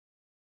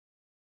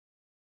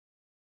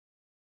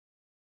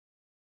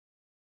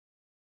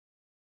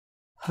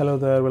Hello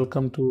there,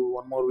 welcome to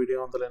one more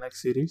video on the Linux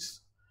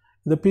series.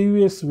 In the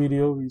previous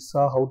video, we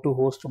saw how to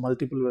host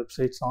multiple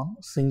websites on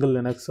single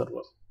Linux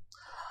server.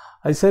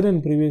 I said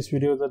in previous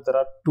video that there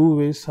are two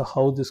ways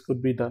how this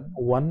could be done.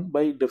 One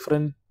by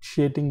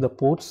differentiating the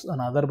ports,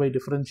 another by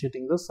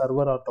differentiating the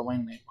server or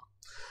domain name.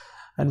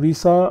 And we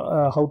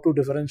saw how to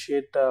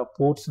differentiate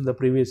ports in the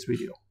previous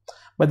video.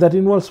 But that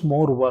involves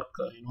more work.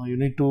 You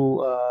need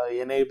to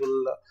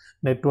enable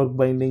network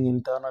binding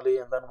internally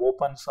and then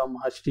open some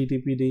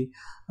HTTPD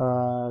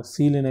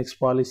CLinux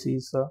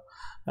policies,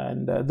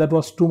 and that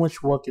was too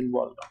much work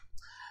involved.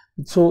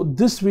 So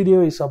this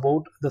video is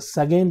about the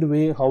second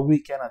way how we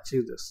can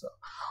achieve this.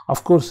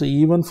 Of course,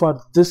 even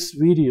for this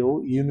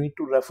video, you need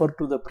to refer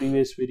to the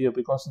previous video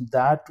because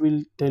that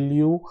will tell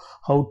you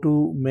how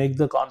to make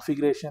the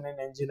configuration in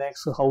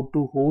Nginx, how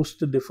to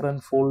host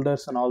different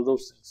folders and all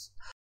those things.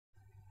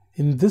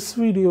 In this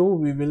video,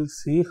 we will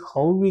see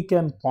how we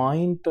can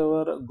point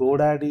our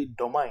GoDaddy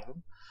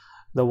domain,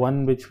 the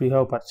one which we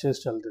have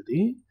purchased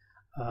already,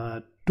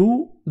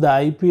 to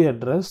the IP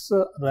address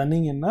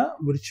running in a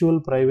virtual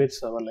private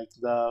server like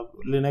the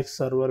Linux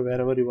server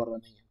wherever you are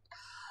running it.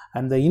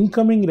 And the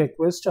incoming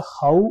request,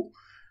 how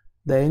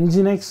the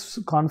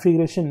Nginx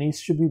configuration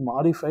needs to be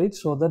modified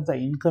so that the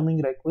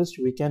incoming request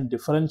we can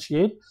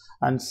differentiate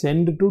and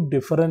send to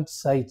different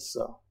sites.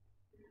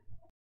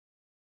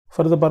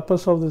 For the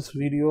purpose of this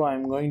video, I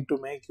am going to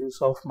make use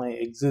of my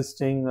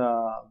existing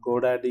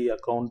GoDaddy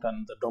account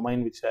and the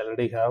domain which I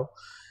already have.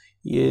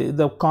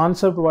 The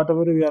concept,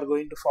 whatever we are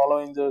going to follow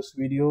in this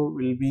video,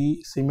 will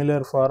be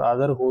similar for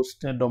other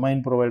host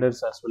domain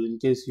providers as well. In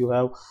case you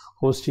have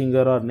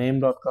Hostinger or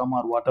name.com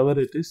or whatever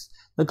it is,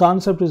 the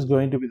concept is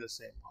going to be the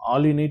same.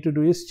 All you need to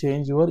do is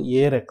change your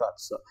A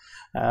records.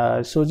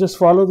 So just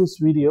follow this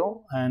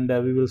video and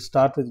we will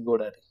start with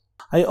GoDaddy.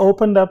 I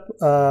opened up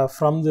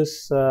from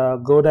this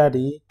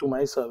GoDaddy to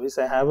my service.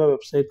 I have a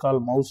website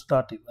called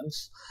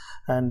mouse.events,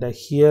 and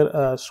here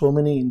so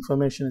many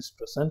information is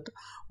present.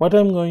 What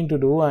I'm going to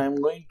do, I am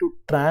going to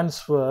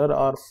transfer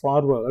or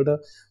forward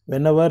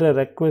whenever a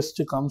request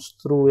comes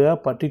through a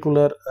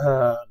particular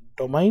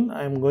domain.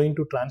 I am going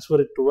to transfer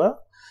it to a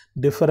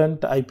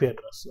different IP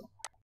address.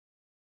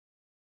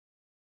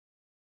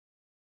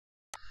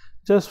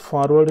 Just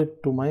forward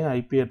it to my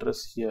IP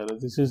address here.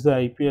 This is the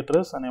IP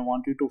address and I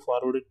want you to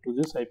forward it to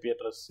this IP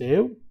address.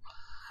 Save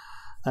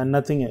and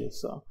nothing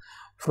else.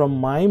 From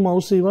my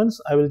mouse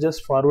events, I will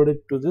just forward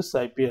it to this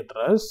IP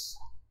address,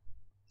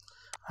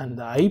 and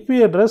the IP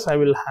address I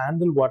will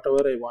handle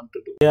whatever I want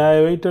to do. Yeah,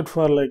 I waited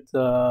for like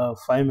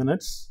 5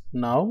 minutes.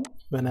 Now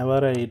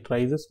whenever I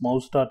try this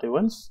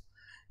mouse.events,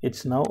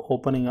 it's now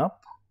opening up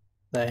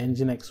the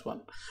Nginx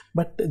one.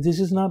 But this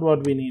is not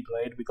what we need,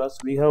 right? Because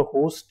we have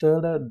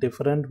hosted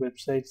different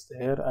websites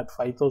there at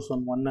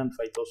 5001 and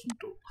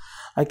 5002.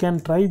 I can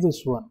try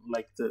this one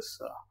like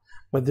this,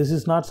 but this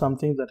is not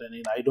something that I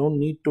need. I don't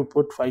need to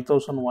put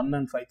 5001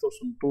 and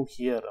 5002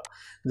 here.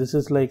 This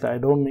is like I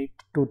don't need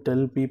to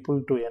tell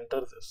people to enter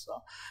this.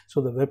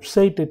 So the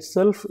website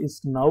itself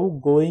is now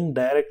going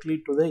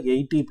directly to the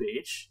 80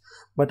 page,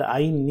 but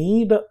I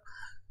need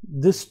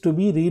this to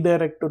be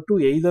redirected to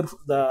either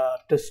the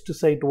test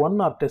site 1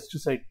 or test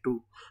site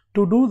 2.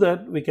 To do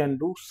that, we can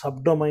do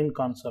subdomain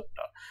concept.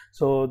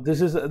 So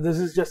this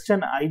is just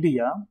an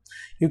idea.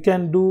 You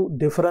can do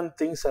different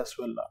things as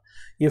well.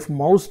 If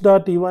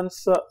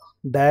mouse.events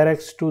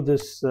directs to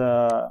this,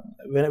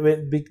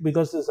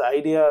 because this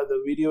idea,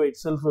 the video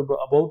itself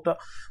about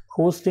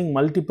hosting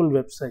multiple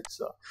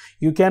websites,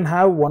 you can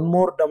have one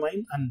more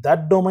domain and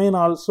that domain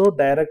also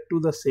direct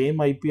to the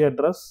same IP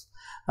address.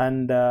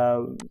 And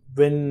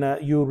when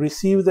you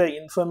receive the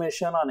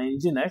information on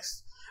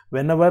Nginx,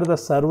 whenever the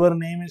server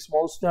name is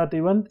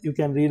mouse.event, you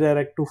can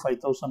redirect to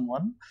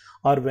 5001,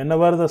 or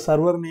whenever the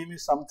server name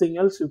is something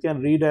else, you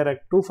can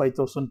redirect to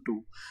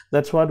 5002.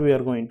 That's what we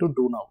are going to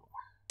do now.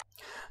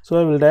 So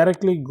I will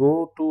directly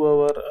go to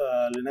our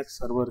Linux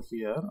server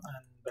here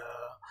and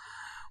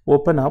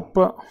open up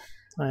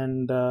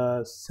and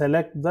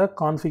select the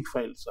config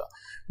files.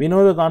 We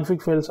know the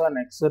config files are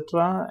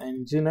etc,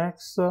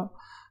 Nginx,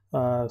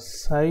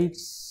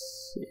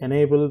 sites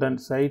enabled and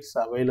sites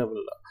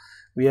available.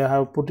 We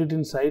have put it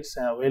in sites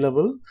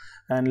available,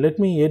 and let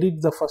me edit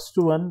the first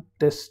one,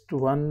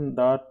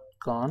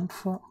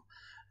 test1.conf,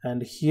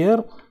 and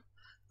here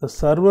the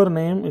server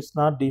name is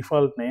not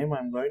default name.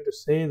 I'm going to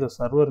say the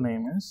server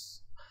name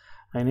is,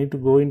 I need to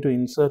go into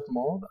insert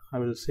mode. I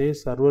will say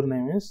server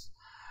name is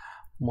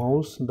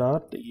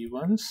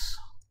mouse.events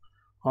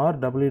or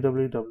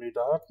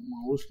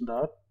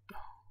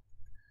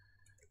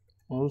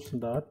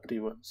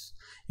www.mouse.events.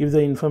 If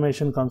the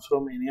information comes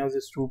from any of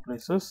these two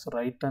places,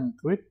 write and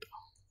quit,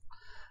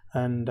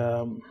 and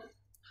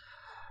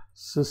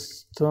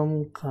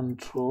system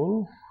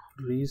control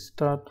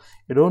restart.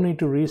 You don't need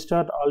to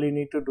restart, all you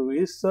need to do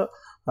is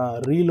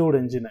reload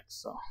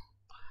Nginx.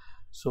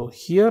 So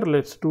here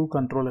let's do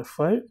Control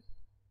F5,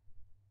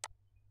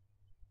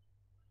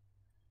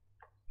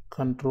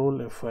 Control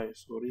F5,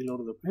 so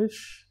reload the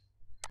page.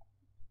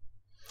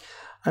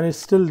 and it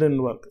still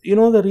didn't work. You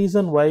know the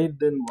reason why it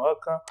didn't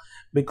work?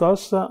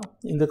 Because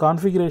in the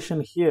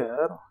configuration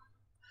here,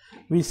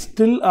 we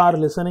still are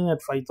listening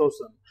at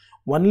 5000.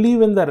 Only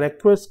when the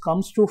request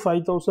comes to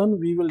 5000,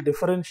 we will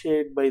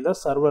differentiate by the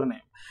server name.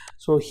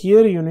 So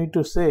here you need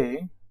to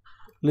say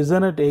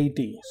listen at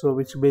 80. So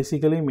which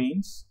basically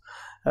means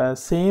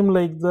same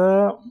like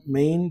the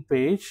main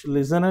page,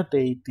 listen at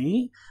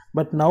 80,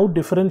 but now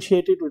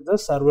differentiate it with the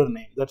server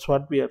name. That's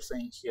what we are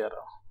saying here.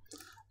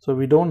 So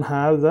we don't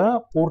have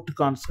the port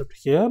concept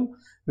here.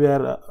 We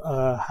are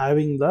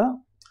having the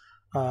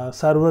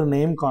server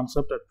name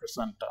concept at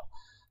present.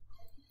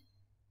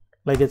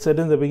 Like I said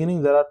in the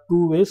beginning, there are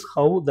two ways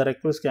how the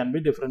request can be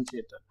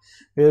differentiated.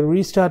 We have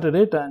restarted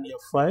it and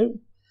F5.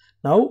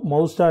 Now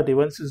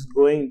mouse.events is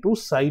going to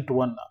site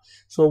 1.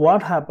 So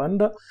what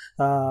happened?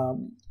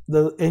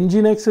 The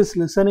Nginx is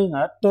listening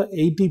at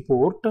 80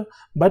 port,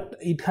 but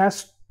it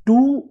has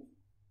two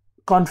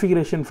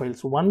configuration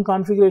files. One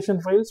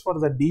configuration files for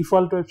the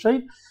default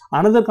website,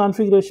 another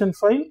configuration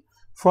file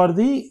for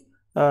the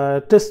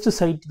test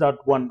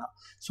site.1.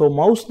 So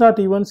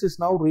mouse.events is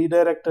now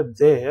redirected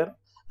there,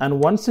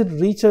 and once it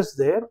reaches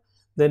there,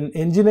 then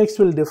Nginx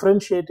will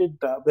differentiate it.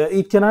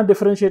 It cannot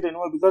differentiate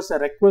anymore because the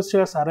request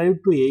has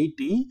arrived to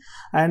 80,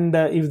 and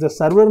if the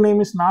server name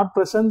is not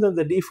present, then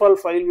the default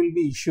file will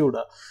be issued.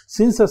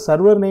 Since the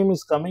server name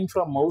is coming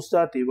from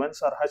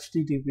mouse.events or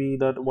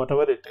http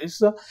whatever it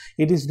is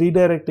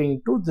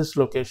redirecting to this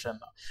location.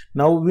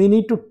 Now we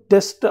need to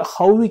test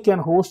how we can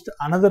host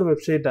another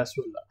website as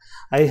well.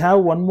 I have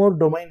one more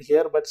domain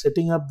here, but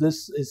setting up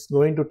this is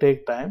going to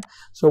take time.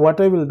 So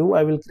what I will do,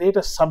 I will create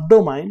a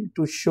subdomain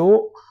to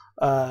show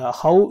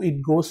how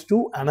it goes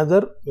to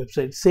another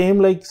website. Same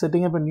like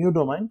setting up a new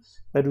domain,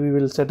 but we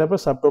will set up a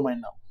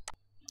subdomain now.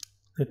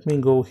 Let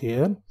me go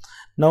here.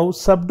 Now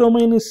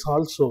subdomain is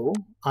also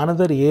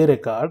another A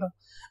record,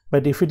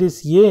 but if it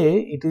is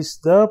A, it is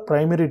the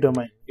primary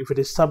domain. If it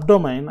is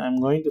subdomain, I'm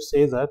going to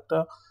say that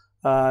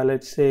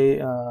let's say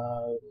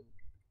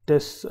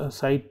test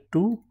site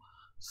 2,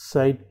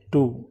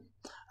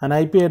 and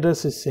IP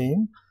address is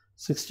same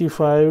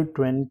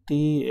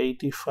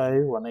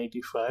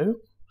 65.20.85.185.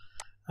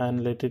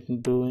 and let it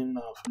do in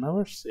half an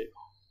hour. Save.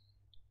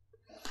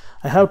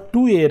 I have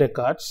two A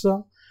records.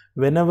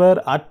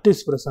 Whenever at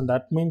is present,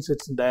 that means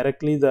it's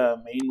directly the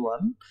main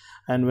one,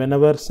 and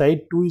whenever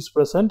site 2 is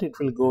present, it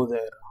will go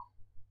there.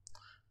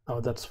 Now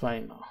that's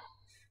fine.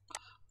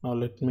 Now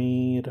let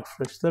me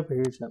refresh the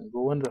page and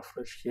go and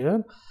refresh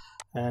here,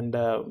 and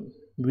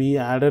we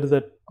added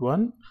that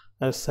one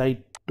as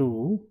site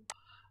 2.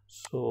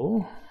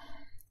 So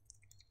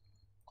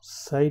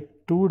site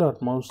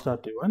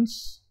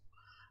 2.mouse.events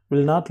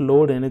will not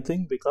load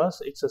anything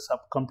because it's a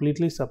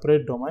completely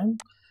separate domain,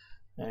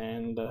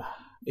 and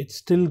it's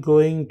still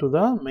going to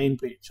the main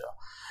page.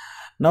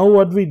 Now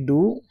what we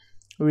do,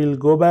 we'll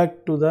go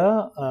back to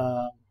the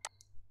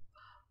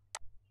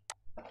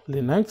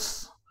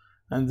Linux,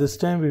 and this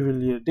time we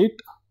will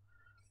edit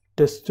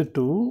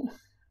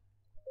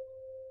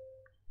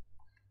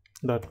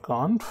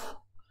test2.conf,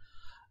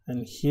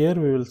 and here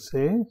we will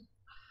say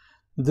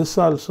this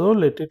also,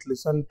 let it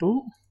listen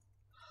to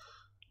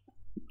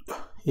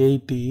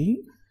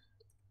 80.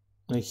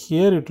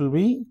 Here it will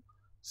be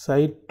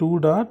site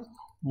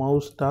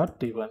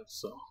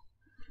 2.mouse.events,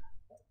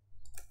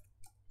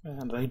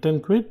 and write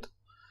and quit,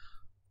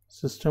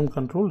 system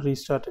control,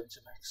 restart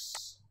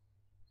Nginx.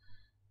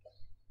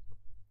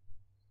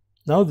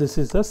 Now this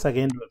is the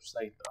second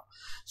website.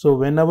 So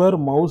whenever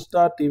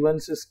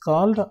mouse.events is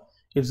called,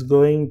 it's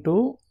going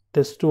to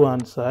test2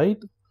 on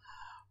site.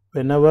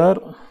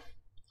 Whenever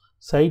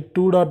site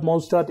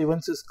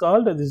 2.mouse.events is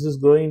called, this is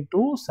going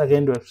to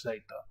second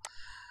website.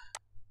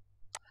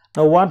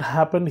 Now what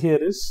happened here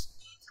is,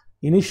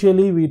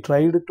 initially we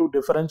tried to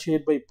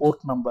differentiate by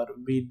port number.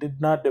 We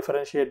did not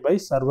differentiate by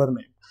server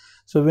name.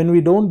 So when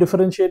we don't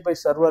differentiate by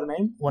server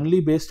name,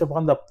 only based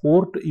upon the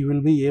port you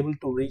will be able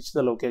to reach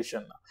the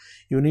location.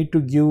 You need to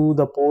give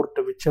the port,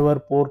 whichever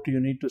port you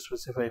need to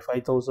specify,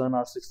 5000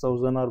 or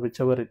 6000 or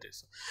whichever it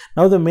is.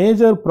 Now the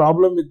major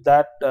problem with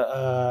that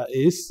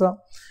is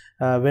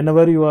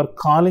whenever you are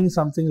calling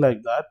something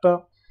like that,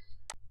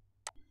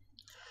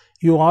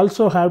 you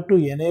also have to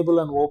enable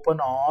and open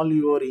all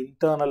your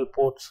internal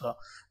ports.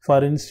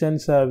 For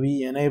instance,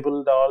 we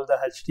enabled all the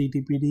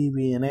HTTPD,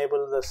 we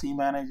enabled the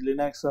cmanage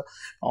Linux,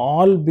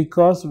 all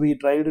because we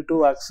tried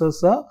to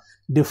access a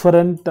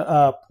different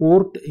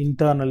port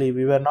internally.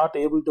 We were not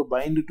able to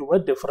bind to a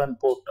different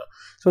port.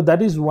 So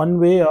that is one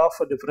way of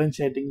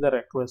differentiating the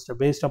request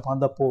based upon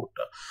the port.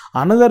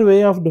 Another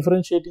way of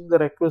differentiating the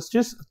request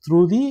is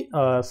through the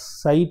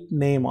site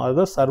name or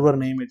the server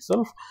name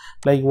itself,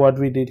 like what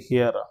we did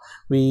here.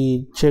 We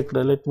checked,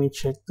 let me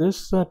check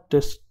this,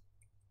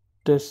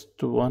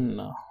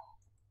 test1.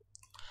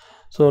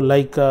 So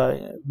like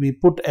we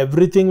put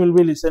everything will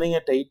be listening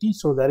at 80,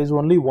 so there is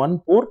only one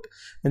port.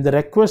 When the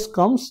request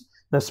comes,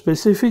 the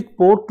specific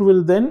port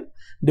will then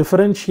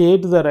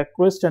differentiate the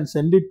request and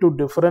send it to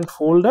different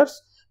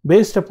folders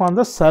based upon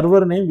the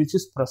server name which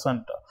is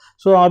present.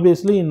 So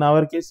obviously in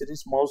our case it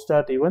is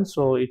mouse.event,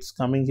 so it's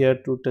coming here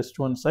to test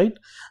one site,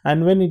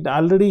 and when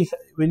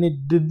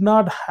it did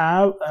not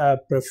have a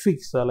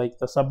prefix, like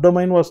the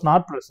subdomain was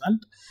not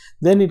present,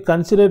 then it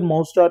considered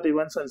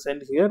mouse.events and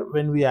sent here.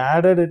 When we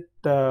added it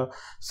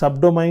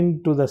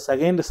subdomain to the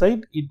second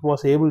site, it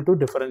was able to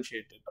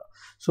differentiate it.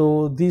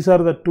 So these are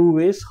the two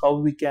ways how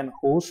we can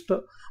host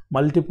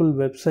multiple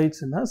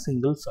websites in a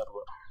single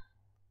server.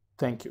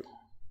 Thank you.